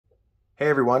Hey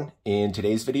everyone, in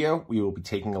today's video, we will be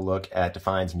taking a look at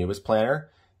Define's newest planner,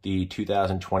 the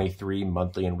 2023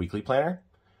 monthly and weekly planner.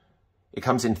 It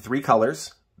comes in three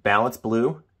colors: Balanced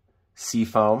Blue,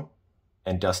 Seafoam,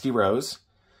 and Dusty Rose.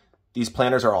 These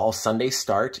planners are all Sunday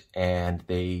start and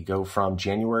they go from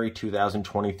January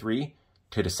 2023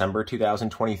 to December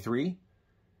 2023.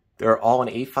 They're all an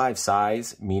 8.5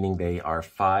 size, meaning they are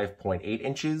 5.8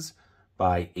 inches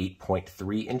by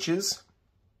 8.3 inches.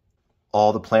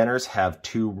 All the planners have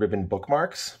two ribbon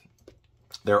bookmarks.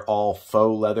 They're all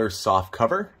faux leather soft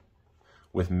cover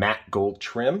with matte gold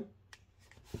trim.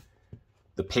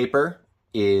 The paper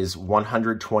is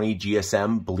 120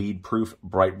 GSM bleed proof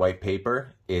bright white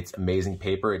paper. It's amazing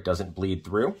paper. It doesn't bleed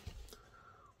through.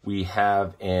 We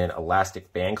have an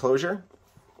elastic band closure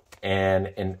and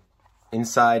an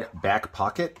inside back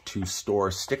pocket to store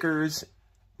stickers,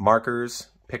 markers,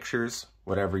 pictures,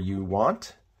 whatever you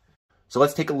want. So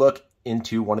let's take a look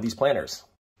into one of these planners.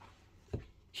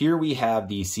 Here we have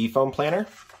the Seafoam planner.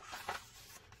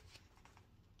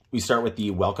 We start with the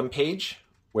welcome page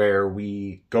where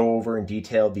we go over in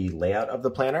detail the layout of the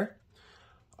planner.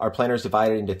 Our planner is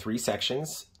divided into three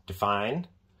sections: Define,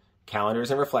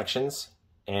 Calendars and Reflections,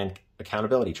 and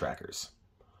Accountability Trackers.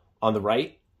 On the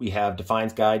right, we have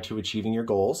Define's Guide to Achieving Your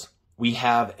Goals. We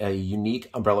have a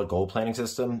unique umbrella goal planning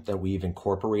system that we've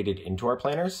incorporated into our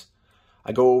planners.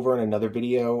 I go over in another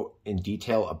video in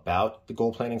detail about the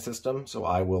goal planning system, so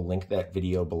I will link that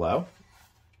video below.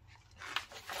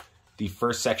 The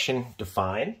first section,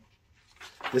 Define.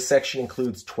 This section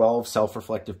includes 12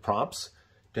 self-reflective prompts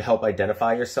to help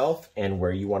identify yourself and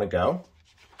where you want to go.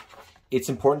 It's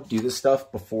important to do this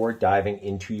stuff before diving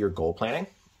into your goal planning.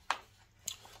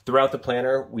 Throughout the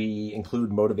planner, we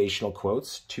include motivational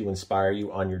quotes to inspire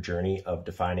you on your journey of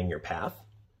defining your path.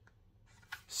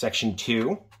 Section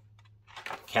 2,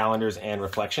 Calendars and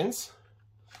Reflections.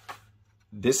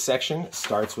 This section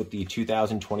starts with the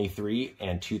 2023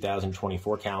 and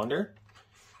 2024 calendar.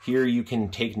 Here you can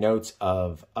take notes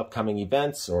of upcoming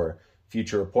events or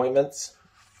future appointments.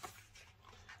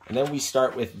 And then we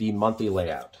start with the monthly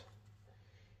layout.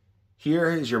 Here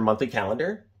is your monthly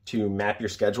calendar to map your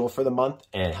schedule for the month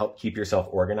and help keep yourself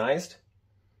organized.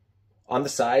 On the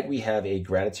side, we have a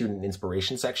gratitude and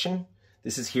inspiration section.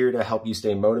 This is here to help you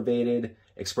stay motivated,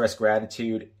 express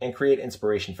gratitude, and create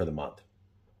inspiration for the month.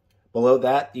 Below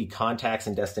that, the contacts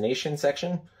and destination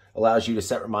section allows you to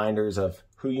set reminders of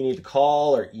who you need to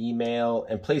call or email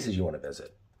and places you want to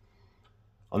visit.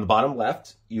 On the bottom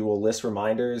left, you will list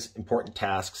reminders, important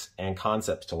tasks, and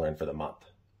concepts to learn for the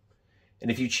month. And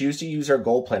if you choose to use our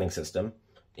goal planning system,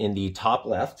 in the top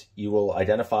left, you will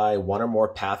identify one or more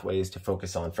pathways to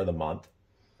focus on for the month.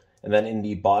 And then in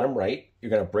the bottom right,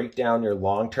 you're going to break down your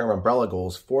long-term umbrella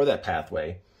goals for that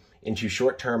pathway into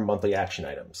short-term monthly action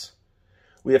items.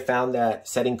 We have found that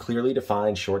setting clearly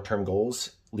defined short-term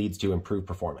goals leads to improved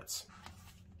performance.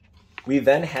 We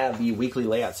then have the weekly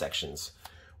layout sections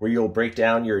where you'll break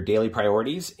down your daily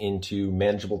priorities into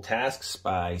manageable tasks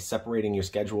by separating your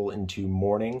schedule into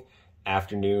morning,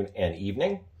 afternoon, and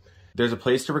evening. There's a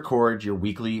place to record your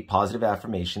weekly positive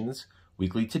affirmations,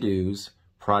 weekly to-dos,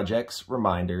 projects,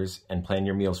 reminders, and plan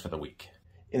your meals for the week.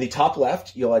 In the top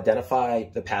left, you'll identify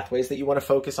the pathways that you want to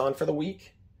focus on for the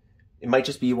week. It might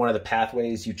just be one of the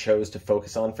pathways you chose to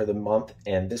focus on for the month,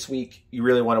 and this week you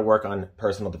really want to work on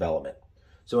personal development.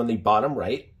 So in the bottom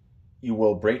right, you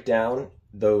will break down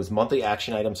those monthly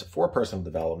action items for personal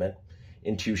development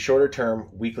into shorter term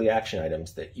weekly action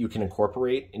items that you can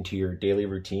incorporate into your daily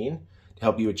routine to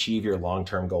help you achieve your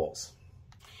long-term goals.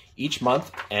 Each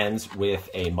month ends with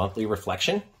a monthly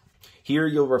reflection. Here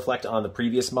you'll reflect on the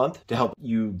previous month to help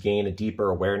you gain a deeper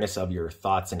awareness of your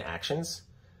thoughts and actions.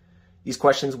 These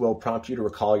questions will prompt you to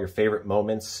recall your favorite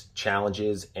moments,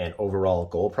 challenges, and overall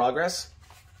goal progress.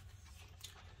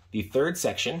 The third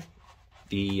section,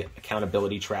 the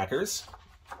accountability trackers.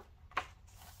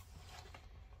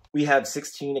 We have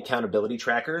 16 accountability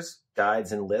trackers,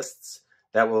 guides, and lists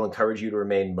that will encourage you to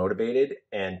remain motivated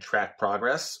and track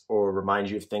progress or remind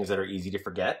you of things that are easy to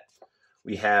forget.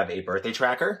 We have a birthday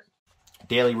tracker,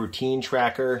 daily routine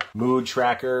tracker, mood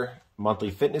tracker,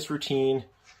 monthly fitness routine,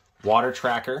 water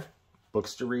tracker,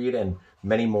 books to read, and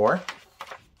many more.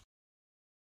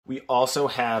 We also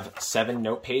have 7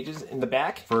 note pages in the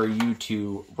back for you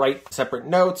to write separate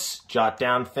notes, jot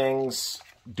down things,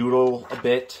 doodle a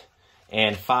bit,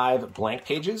 and 5 blank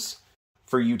pages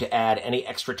for you to add any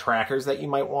extra trackers that you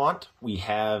might want. We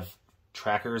have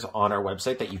trackers on our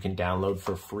website that you can download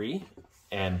for free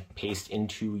and paste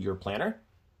into your planner.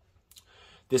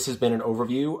 This has been an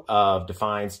overview of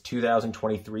Define's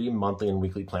 2023 monthly and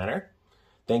weekly planner.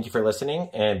 Thank you for listening,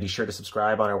 and be sure to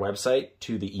subscribe on our website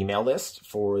to the email list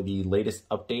for the latest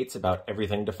updates about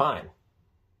everything Define.